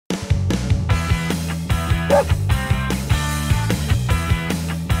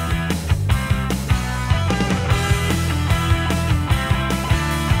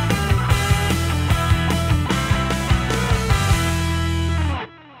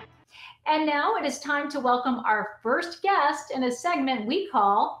And now it is time to welcome our first guest in a segment we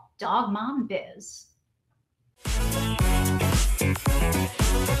call Dog Mom Biz.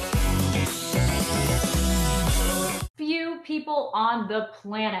 Few people on the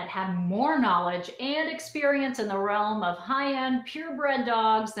planet have more knowledge and experience in the realm of high-end purebred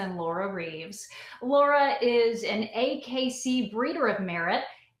dogs than Laura Reeves. Laura is an AKC Breeder of Merit,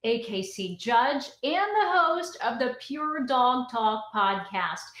 AKC judge, and the host of the Pure Dog Talk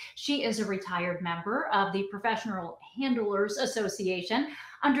podcast. She is a retired member of the Professional Handlers Association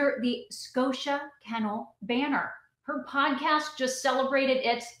under the Scotia Kennel banner. Her podcast just celebrated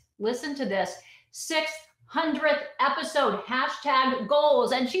its, listen to this, 600th episode, hashtag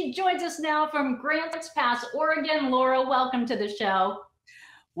goals. And she joins us now from Grants Pass, Oregon. Laura, welcome to the show.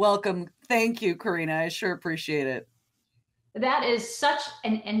 Welcome. Thank you, Karina. I sure appreciate it. That is such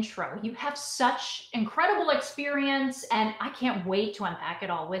an intro. You have such incredible experience, and I can't wait to unpack it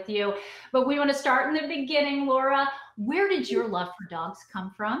all with you. But we want to start in the beginning, Laura. Where did your love for dogs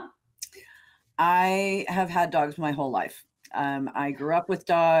come from? I have had dogs my whole life. I grew up with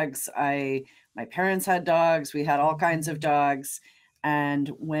dogs. My parents had dogs. We had all kinds of dogs. And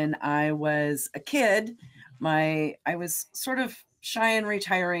when I was a kid, I was sort of shy and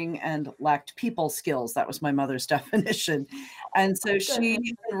retiring and lacked people skills. That was my mother's definition. And so she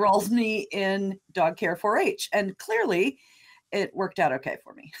enrolled me in dog care 4-H. And clearly it worked out okay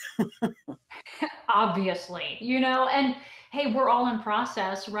for me. Obviously, and hey, we're all in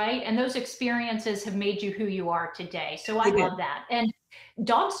process, right? And those experiences have made you who you are today. So I love that. And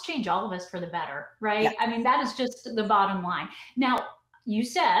dogs change all of us for the better, right? Yeah. I mean, that is just the bottom line. Now, you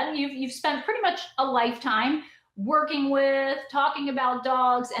said you've spent pretty much a lifetime working with, talking about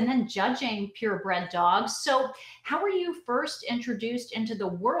dogs, and then judging purebred dogs. So how were you first introduced into the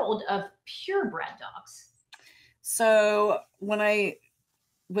world of purebred dogs? So when I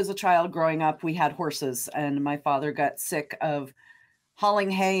was a child growing up, we had horses, and my father got sick of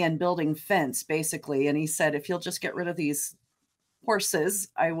hauling hay and building fence, basically. And he said, if you'll just get rid of these horses,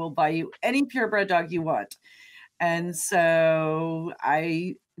 I will buy you any purebred dog you want. And so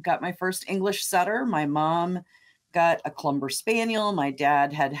I got my first English setter. My mom got a Clumber Spaniel. My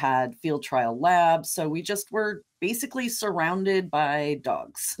dad had field trial labs. So we just were basically surrounded by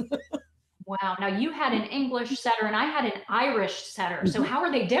dogs. Wow. Now you had an English setter and I had an Irish setter. So how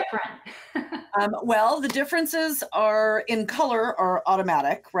are they different? Well, the differences are in color are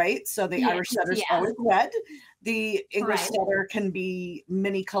automatic, right? So the Irish setter is always red. The English setter can be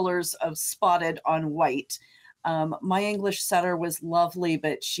many colors of spotted on white. My English setter was lovely,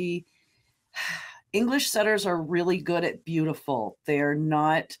 but English setters are really good at beautiful. They're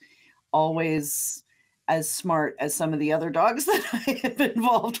not always as smart as some of the other dogs that I have been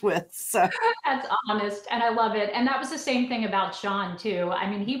involved with. So that's honest. And I love it. And that was the same thing about Sean too. I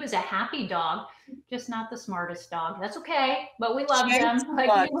mean, he was a happy dog, just not the smartest dog. That's okay. But we love him.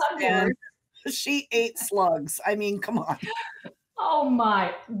 Like we love yours. She ate slugs. I mean, come on. Oh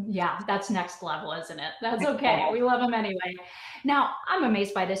my, yeah, that's next level, isn't it? That's okay. We love them anyway. Now, I'm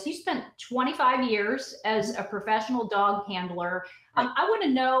amazed by this. You spent 25 years as a professional dog handler. I want to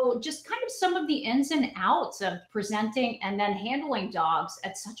know just kind of some of the ins and outs of presenting and then handling dogs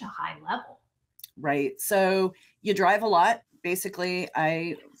at such a high level. Right. So you drive a lot. Basically,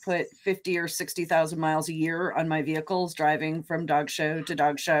 I put 50 or 60,000 miles a year on my vehicles, driving from dog show to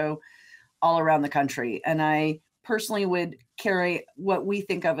dog show all around the country. And I personally would carry what we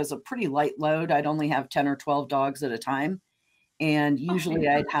think of as a pretty light load. I'd only have 10 or 12 dogs at a time. And usually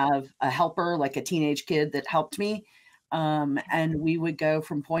I'd have a helper, like a teenage kid that helped me. And we would go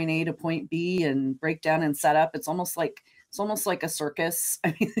from point A to point B and break down and set up. It's almost like a circus.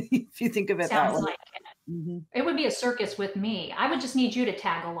 I mean, if you think of it that way. Sounds like it. It would be a circus with me. I would just need you to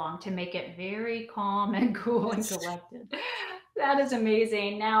tag along to make it very calm and cool and collected. That is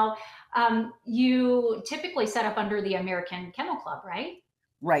amazing. Now, you typically set up under the American Kennel Club, right?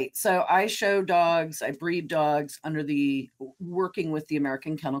 Right. So I show dogs, I breed dogs working with the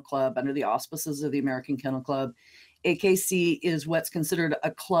American Kennel Club, under the auspices of the American Kennel Club. AKC is what's considered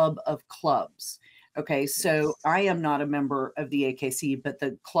a club of clubs. Okay. So I am not a member of the AKC, but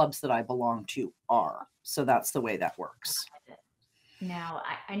the clubs that I belong to are. So that's the way that works. Now,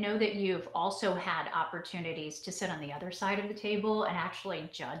 I know that you've also had opportunities to sit on the other side of the table and actually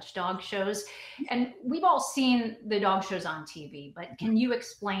judge dog shows. And we've all seen the dog shows on TV, but can you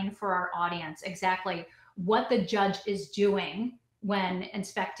explain for our audience exactly what the judge is doing when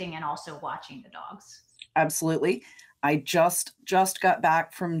inspecting and also watching the dogs? Absolutely. I just got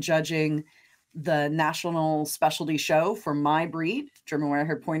back from judging the national specialty show for my breed, German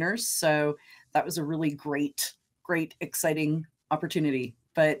Wire-haired Pointers. So that was a really great, exciting opportunity.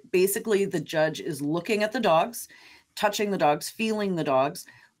 But basically, the judge is looking at the dogs, touching the dogs, feeling the dogs,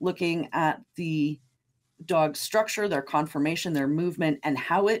 looking at the dog structure, their conformation, their movement, and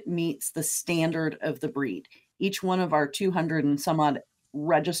how it meets the standard of the breed. Each one of our 200 and some odd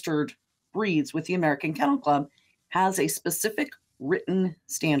registered breeds with the American Kennel Club has a specific written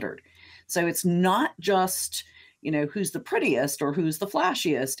standard. So it's not just, who's the prettiest or who's the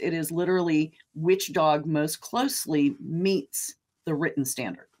flashiest. It is literally which dog most closely meets the written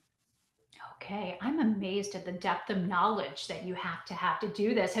standard. Okay, I'm amazed at the depth of knowledge that you have to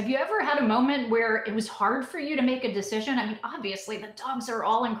do this. Have you ever had a moment where it was hard for you to make a decision? I mean, obviously, the dogs are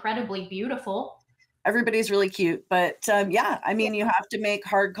all incredibly beautiful. Everybody's really cute, but yeah, I Yeah. mean, you have to make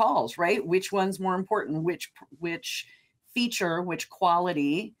hard calls, right? Which one's more important? Which feature, which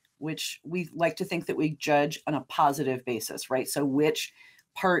quality, which we like to think that we judge on a positive basis, right? So which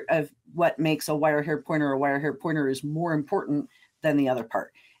part of what makes a wire-haired pointer a wire-haired pointer is more important than the other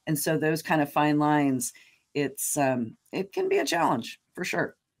part. And so those kind of fine lines, it can be a challenge for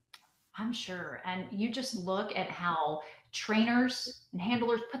sure. I'm sure. And you just look at how trainers and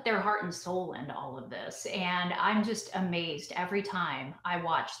handlers put their heart and soul into all of this. And I'm just amazed every time I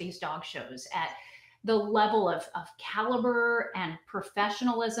watch these dog shows at the level of caliber and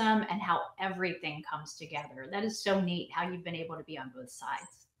professionalism and how everything comes together. That is so neat how you've been able to be on both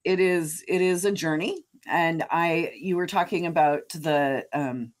sides. It is a journey, and you were talking about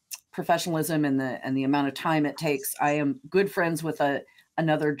the professionalism and the amount of time it takes. I am good friends with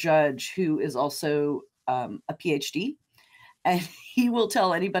another judge who is also a PhD, and he will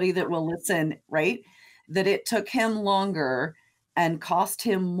tell anybody that will listen, right, that it took him longer and cost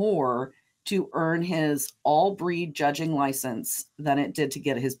him more to earn his all breed judging license than it did to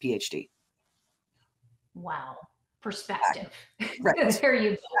get his PhD. Wow. Perspective. Right. There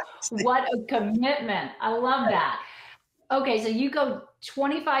you go. What a commitment. I love that. Okay, so you go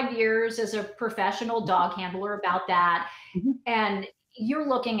 25 years as a professional dog handler about that, Mhm. and you're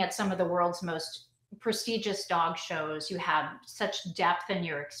looking at some of the world's most prestigious dog shows. You have such depth in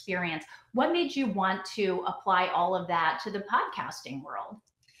your experience. What made you want to apply all of that to the podcasting world?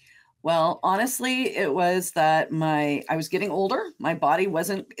 Well, honestly, it was that I was getting older. My body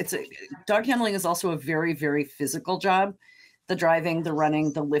wasn't dog handling is also a very, very physical job. The driving, the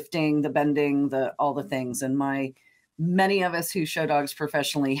running, the lifting, the bending, the all the things. And many of us who show dogs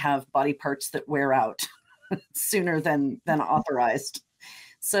professionally have body parts that wear out sooner than authorized.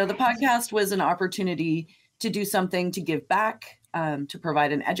 So the Right. podcast was an opportunity to do something to give back, to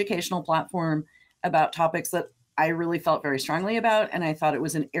provide an educational platform about topics that I really felt very strongly about, and I thought it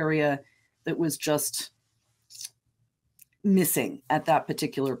was an area that was just missing at that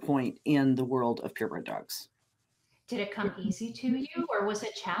particular point in the world of purebred dogs. Did it come easy to you, or was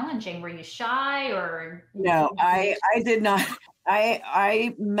it challenging? Were you shy, or No, were you? I did not.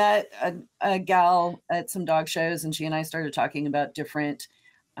 I met a gal at some dog shows, and she and I started talking about different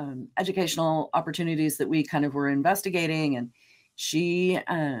educational opportunities that we kind of were investigating, and she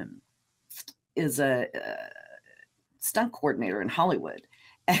is a stunt coordinator in Hollywood.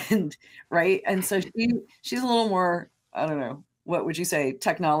 And right. And so she's a little more, I don't know, what would you say,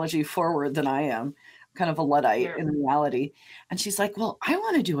 technology forward than I am, kind of a Luddite Sure. in reality. And she's like, well, I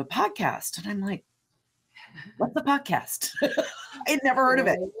want to do a podcast. And I'm like, what's a podcast? I'd never heard of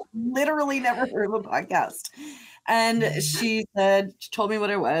it. Right. Literally never heard of a podcast. And she told me what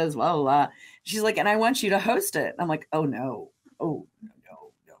it was, blah, blah, blah. She's like, and I want you to host it. I'm like, oh no. Oh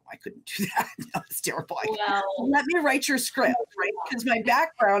no, no, I couldn't do that. No, it's terrible. Well, Let me write your script, right? Because my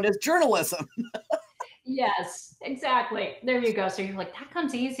background is journalism. yes, exactly. There you go. So you're like, that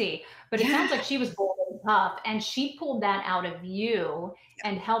comes easy. But it Yeah. sounds like she was bold and tough, and she pulled that out of you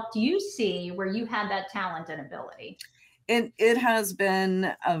and helped you see where you had that talent and ability. It has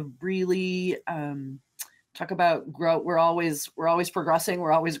been a really talk about grow. We're always progressing.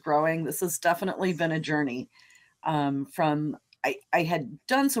 We're always growing. This has definitely been a journey. From I had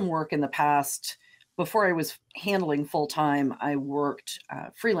done some work in the past before I was handling full time. I worked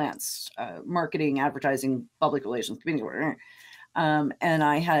freelance, marketing, advertising, public relations, community, and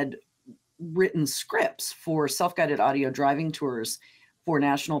I had written scripts for self-guided audio driving tours for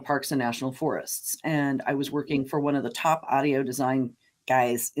national parks and national forests. And I was working for one of the top audio design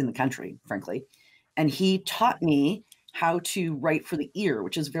guys in the country, frankly. And he taught me how to write for the ear,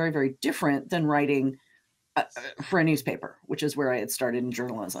 which is very, very different than writing for a newspaper, which is where I had started in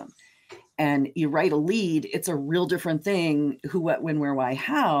journalism. And you write a lead, it's a real different thing, who, what, when, where, why,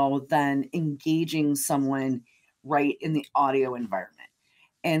 how, than engaging someone right in the audio environment.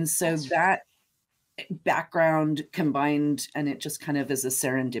 And so That's that background combined, and it just kind of is a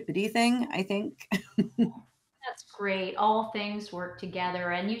serendipity thing, I think. That's great. All things work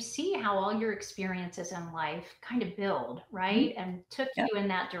together, and you see how all your experiences in life kind of build, Mhm. right? And took Yeah. you in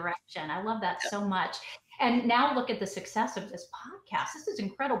that direction. I love that so much. And now look at the success of this podcast. This is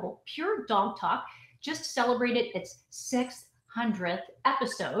incredible. Pure Dog Talk just celebrated its 600th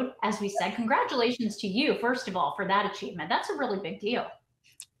episode, as we said. Congratulations to you, first of all, for that achievement. That's a really big deal.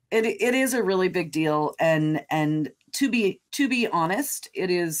 It is a really big deal, and to be honest, it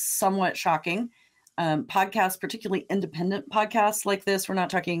is somewhat shocking. Podcasts, particularly independent podcasts like this, we're not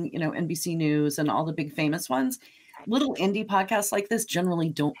talking, NBC News and all the big famous ones. Little indie podcasts like this generally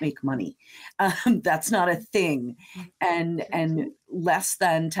don't make money. That's not a thing, and less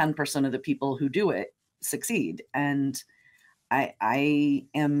than 10% of the people who do it succeed. And I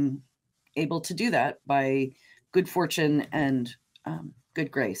am able to do that by good fortune and good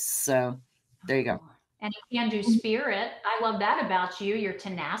grace. So there you go. Oh, and a can-do spirit. I love that about you, your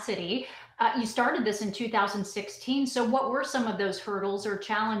tenacity. You started this in 2016. So what were some of those hurdles or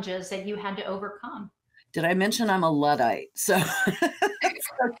challenges that you had to overcome? Did I mention I'm a Luddite? So,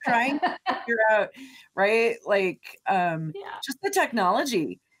 so trying to figure out, right? Like Yeah. just the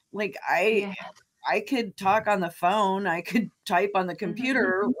technology. Like Yeah. I could talk on the phone, I could type on the Mhm.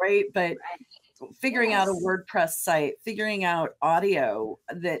 computer, right? But figuring out a Yes. WordPress site, figuring out audio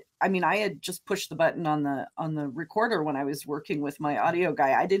that I mean, I had just pushed the button on the recorder when I was working with my audio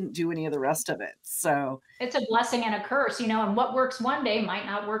guy. I didn't do any of the rest of it. So It's a blessing and a curse, and what works one day might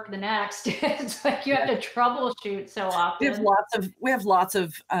not work the next. It's like you have yeah, to troubleshoot so often. we have lots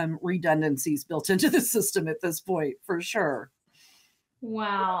of redundancies built into the system at this point for sure.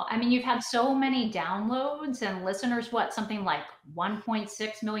 Wow. I mean, you've had so many downloads and listeners, what, something like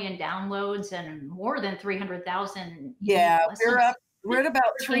 1.6 million downloads and more than 300,000 unique Yeah, listens. we're at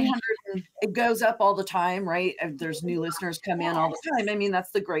about 300 and it goes up all the time, right? There's new listeners come in all Yes. the time. I mean, that's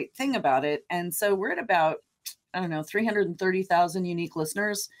the great thing about it. And so we're at about, I don't know, 330,000 unique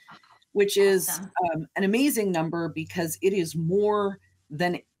listeners, which is Awesome. an amazing number because it is more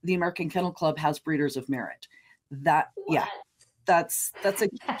than the American Kennel Club has breeders of merit. Yeah, What? that's a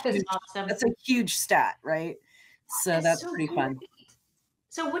That is huge, awesome. that's a huge stat, right? So That is that's so pretty great. fun.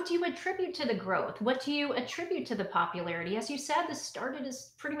 So, what do you attribute to the growth? What do you attribute to the popularity? As you said, this started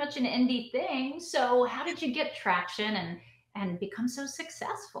as pretty much an indie thing. So, how did you get traction and become so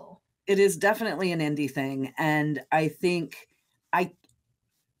successful? It is definitely an indie thing, and I think I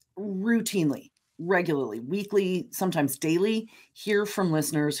routinely, regularly, weekly, sometimes daily, hear from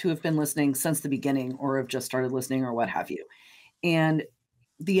listeners who have been listening since the beginning or have just started listening or what have you. And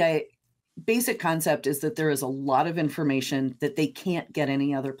the basic concept is that there is a lot of information that they can't get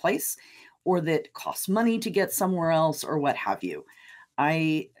any other place or that costs money to get somewhere else or what have you.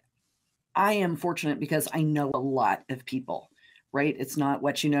 I I am fortunate because I know a lot of people, right? It's not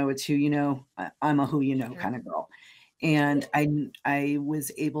what you know, it's who you know. I'm a who you know Sure. kind of girl. And I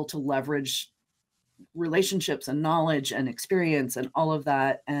was able to leverage relationships and knowledge and experience and all of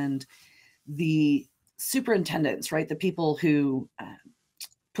that. And the superintendents, right? The people who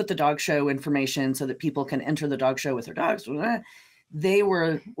put the dog show information so that people can enter the dog show with their dogs, they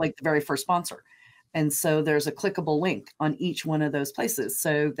were like the very first sponsor. And so there's a clickable link on each one of those places.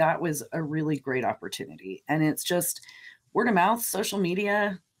 So that was a really great opportunity. And it's just word of mouth, social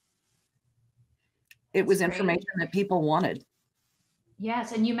media. It That's was great. information that people wanted.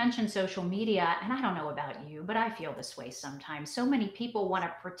 Yes, and you mentioned social media, and I don't know about you, but I feel this way sometimes. So many people want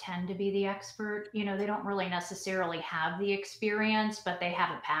to pretend to be the expert. They don't really necessarily have the experience, but they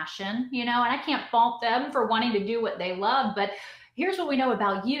have a passion, and I can't fault them for wanting to do what they love. But here's what we know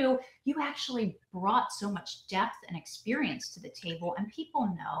about you. You actually brought so much depth and experience to the table, and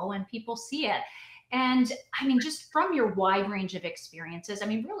people know and people see it. And I mean, just from your wide range of experiences, I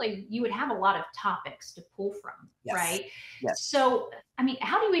mean, really, you would have a lot of topics to pull from, Yes. right? Yes. So, I mean,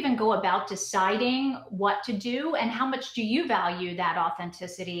 how do you even go about deciding what to do? And how much do you value that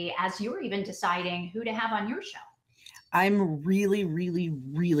authenticity as you're even deciding who to have on your show? I'm really, really,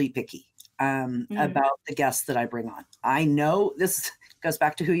 really picky Mm, about the guests that I bring on. I know this goes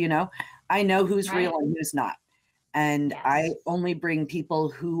back to who you know. I know who's right. real and who's not. And I Yes. only bring people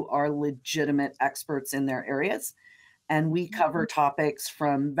who are legitimate experts in their areas. And we Mhm. cover topics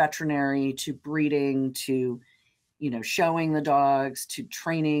from veterinary to breeding to, showing the dogs to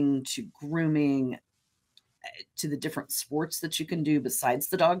training to grooming to the different sports that you can do besides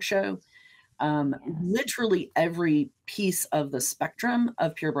the dog show. Yes. Literally every piece of the spectrum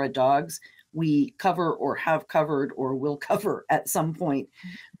of purebred dogs we cover or have covered or will cover at some point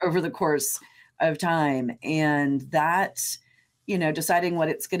over the course of time. And that, deciding what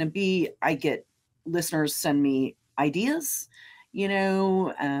it's going to be, I get listeners send me ideas.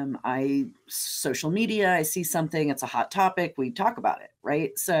 I social media, I see something, it's a hot topic, we talk about it,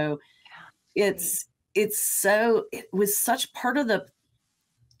 right? So Yeah, great. it was such part of the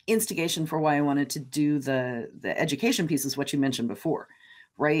instigation for why I wanted to do the education piece is what you mentioned before,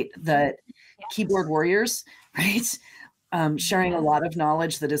 right? That keyboard Yes. warriors, right? Sharing a Yes. lot of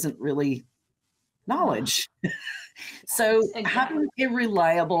knowledge that isn't really Oh, knowledge. So yes, exactly. having a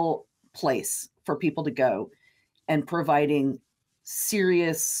reliable place for people to go and providing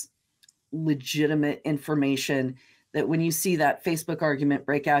serious, legitimate information that when you see that Facebook argument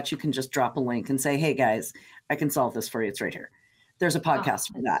break out, you can just drop a link and say, hey guys, I can solve this for you. It's right here. There's a Oh,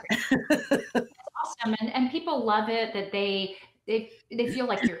 podcast for that's great. that. Awesome. And people love it that they feel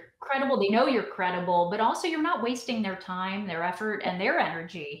like you're credible. They know you're credible, but also you're not wasting their time, their effort, and their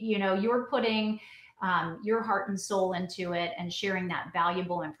energy. You're putting your heart and soul into it and sharing that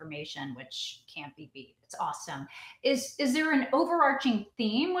valuable information, which can't be beat. It's awesome. Is there an overarching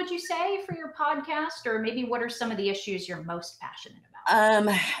theme, would you say, for your podcast, or maybe what are some of the issues you're most passionate about?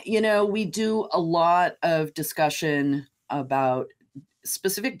 um, we do a lot of discussion about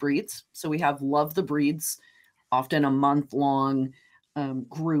specific breeds. So we have Love the Breeds, often a month long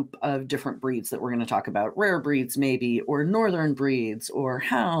group of different breeds that we're going to talk about, rare breeds maybe, or northern breeds, or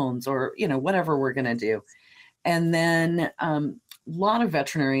hounds, or whatever we're going to do. And then a lot of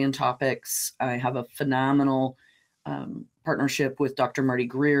veterinarian topics. I have a phenomenal partnership with Dr. Marty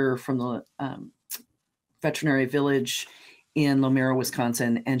Greer from the veterinary village in Lomera,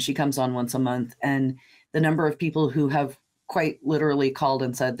 Wisconsin, and she comes on once a month. And the number of people who have quite literally called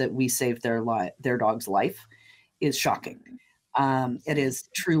and said that we saved their dog's life is shocking. It is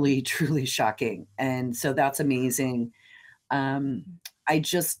truly, truly shocking. And so that's amazing. Um, I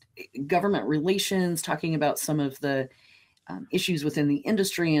just, government relations, talking about some of the issues within the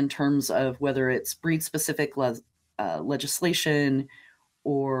industry in terms of whether it's breed specific legislation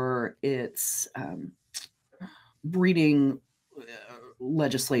or it's breeding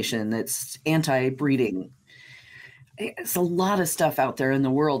legislation that's anti breeding. It's a lot of stuff out there in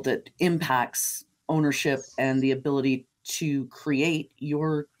the world that impacts ownership and the ability to create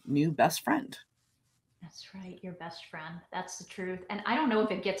your new best friend. That's right, your best friend. That's the truth. And I don't know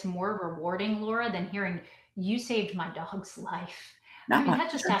if it gets more rewarding, Laura, than hearing you saved my dog's life. I Not mean, much.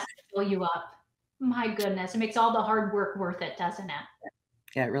 that just has to fill you up. My goodness, it makes all the hard work worth it, doesn't it?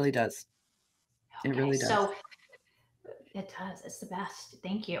 Yeah, it really does. It Okay, really does. so it does. It's the best.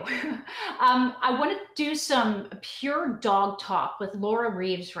 Thank you. I want to do some pure dog talk with Laura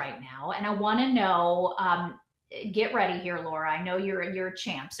Reeves right now, and I want to know. Get ready here, Laura. I know you're a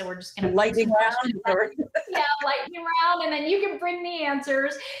champ, so we're just going to put Lightning some questions. round. Yeah, lightning round, and then you can bring the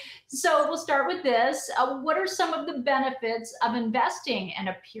answers. So we'll start with this. What are some of the benefits of investing in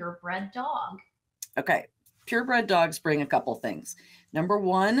a purebred dog? Okay. Purebred dogs bring a couple things. Number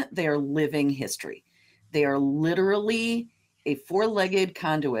one, they are living history. They are literally a four-legged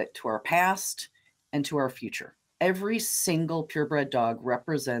conduit to our past and to our future. Every single purebred dog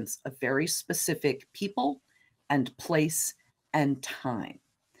represents a very specific people and place and time.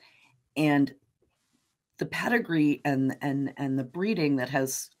 And the pedigree and the breeding that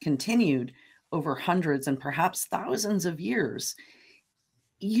has continued over hundreds and perhaps thousands of years,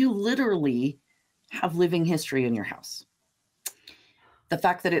 you literally have living history in your house. The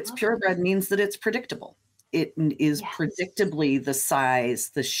fact that it's purebred means that it's predictable. It is Yes. predictably the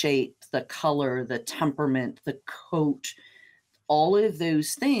size, the shape, the color, the temperament, the coat, all of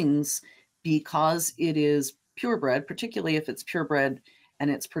those things, because it is purebred, particularly if it's purebred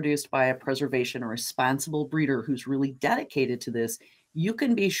and it's produced by a preservation or responsible breeder who's really dedicated to this. You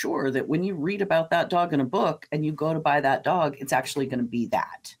can be sure that when you read about that dog in a book and you go to buy that dog, it's actually going to be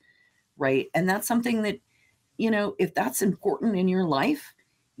that, right? And that's something that, if that's important in your life,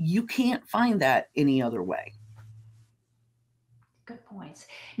 you can't find that any other way. Good points.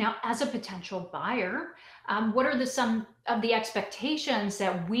 Now, as a potential buyer, what are some of the expectations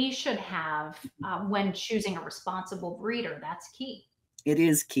that we should have when choosing a responsible breeder? That's key. It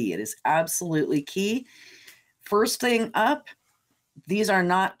is key. It is absolutely key. First thing up, these are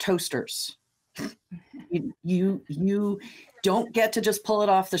not toasters. You don't get to just pull it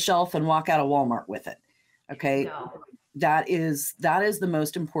off the shelf and walk out of Walmart with it. Okay. Go. That is the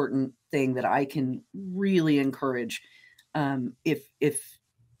most important thing that I can really encourage. If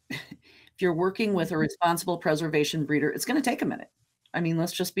you're working with a responsible preservation breeder, it's going to take a minute. I mean,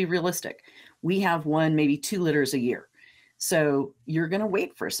 let's just be realistic. We have one, maybe 2 litters a year. So you're going to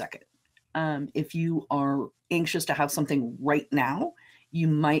wait for a second. If you are anxious to have something right now, you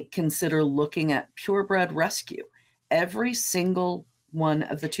might consider looking at purebred rescue. Every single one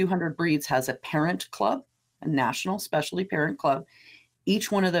of the 200 breeds has a parent club a national specialty parent club.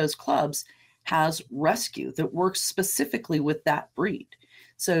 Each one of those clubs has rescue that works specifically with that breed.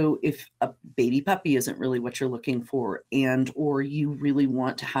 So if a baby puppy isn't really what you're looking for, and or you really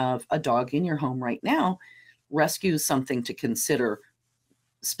want to have a dog in your home right now, rescue is something to consider,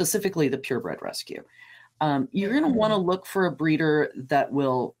 specifically the purebred rescue. You're going to want to look for a breeder that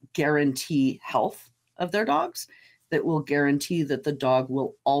will guarantee health of their dogs, that will guarantee that the dog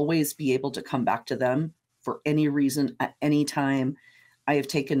will always be able to come back to them for any reason at any time. I have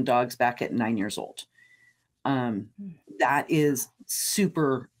taken dogs back at 9 years old. That is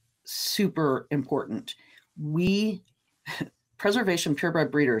super, super important. We, preservation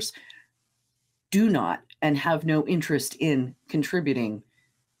purebred breeders, do not and have no interest in contributing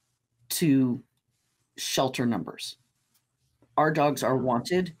to shelter numbers. Our dogs are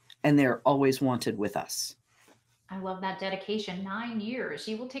wanted, and they're always wanted with us. I love that dedication. 9 years.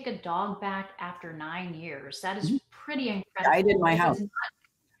 You will take a dog back after 9 years. That is pretty incredible. I did my house. If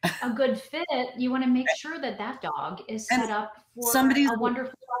it's not a good fit, you want to make sure that that dog is set up for a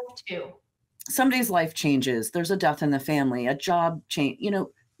wonderful life too. Somebody's life changes. There's a death in the family, a job change,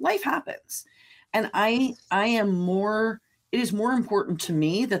 life happens. And I am more, it is more important to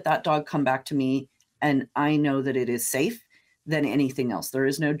me that that dog come back to me and I know that it is safe than anything else. There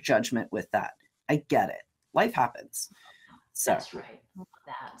is no judgment with that. I get it. Life happens. So that's right. I love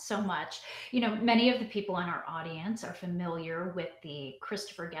that so much. Many of the people in our audience are familiar with the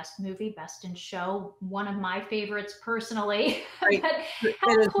Christopher Guest movie, Best in Show, one of my favorites personally. Right. But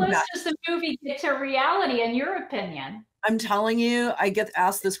how close does the movie get to reality, in your opinion? I'm telling you, I get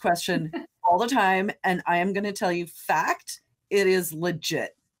asked this question all the time, and I am going to tell you, fact, it is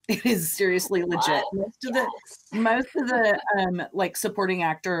legit. It is seriously legit. Most of the like supporting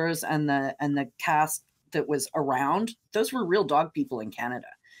actors and the cast that was around, those were real dog people in Canada.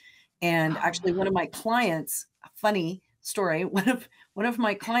 And actually, one of my clients, funny story, one of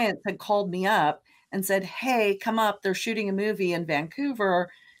my clients had called me up and said, "Hey, come up. They're shooting a movie in Vancouver.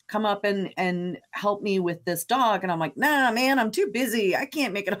 Come up and help me with this dog." And I'm like, "Nah, man, I'm too busy. I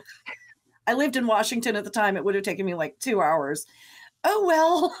can't make it." I lived in Washington at the time. It would have taken me like 2 hours. Oh,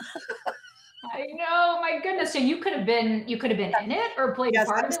 well. I know, my goodness. So you could have been in it or played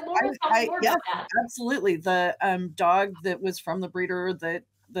part of it, Laura? Tell me more about that. Absolutely. The dog that was from the breeder that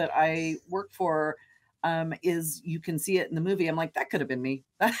I worked for is, you can see it in the movie. I'm like, that could have been me.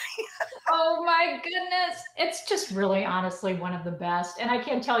 Oh my goodness. It's just really honestly one of the best. And I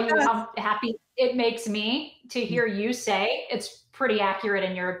can't tell you how happy it makes me to hear you say it's pretty accurate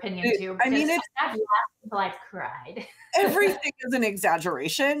in your opinion too. I mean, I've laughed until I've cried. Everything is an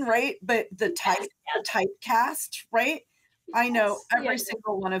exaggeration, right? But the typecast, right? I know every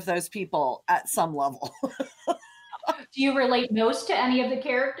single one of those people at some level. Do you relate most to any of the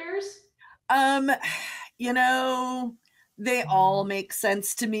characters? They all make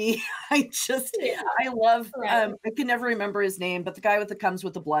sense to me. I love, I can never remember his name, but the guy comes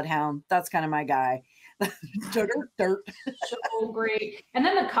with the bloodhound, that's kind of my guy. Dirt. So great. And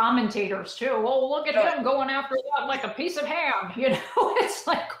then the commentators too. Oh, look at him going after that like a piece of ham. It's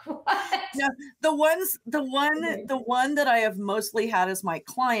like, what? Yeah, the one that I have mostly had as my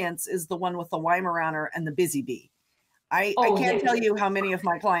clients is the one with the Weimaraner and the busy bee. I can't tell you how many of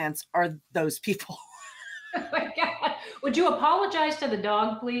my clients are those people. Oh my God. Would you apologize to the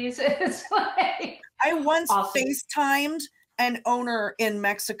dog, please? It's like, I once FaceTimed an owner in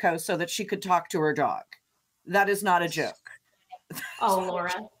Mexico so that she could talk to her dog. That is not a joke. Oh,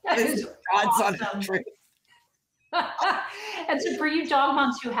 Laura, that is God's awesome. honest truth. And so for you dog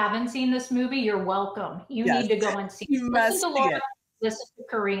moms who haven't seen this movie, you're welcome. You need to go and see it. Listen to Laura, listen to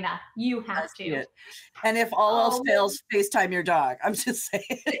Karina. You have to. And if all else fails, FaceTime your dog. I'm just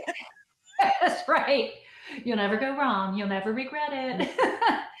saying. That's right. You'll never go wrong. You'll never regret it.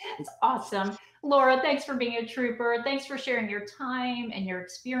 It's awesome. Laura, thanks for being a trooper. Thanks for sharing your time and your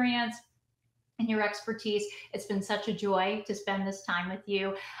experience and your expertise. It's been such a joy to spend this time with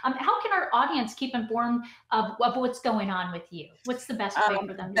you. How can our audience keep informed of what's going on with you? What's the best way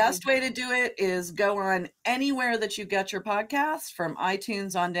for them to best way to do it is go on anywhere that you get your podcasts, from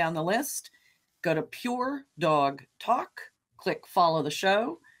iTunes on down the list. Go to Pure Dog Talk, click follow the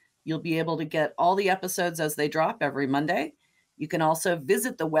show. You'll be able to get all the episodes as they drop every Monday. You can also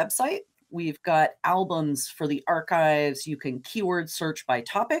visit the website. We've got albums for the archives. You can keyword search by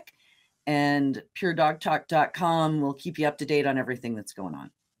topic, and puredogtalk.com will keep you up to date on everything that's going on.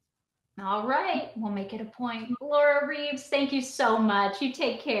 All right. We'll make it a point. Laura Reeves, thank you so much. You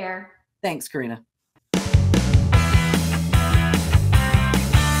take care. Thanks, Karina.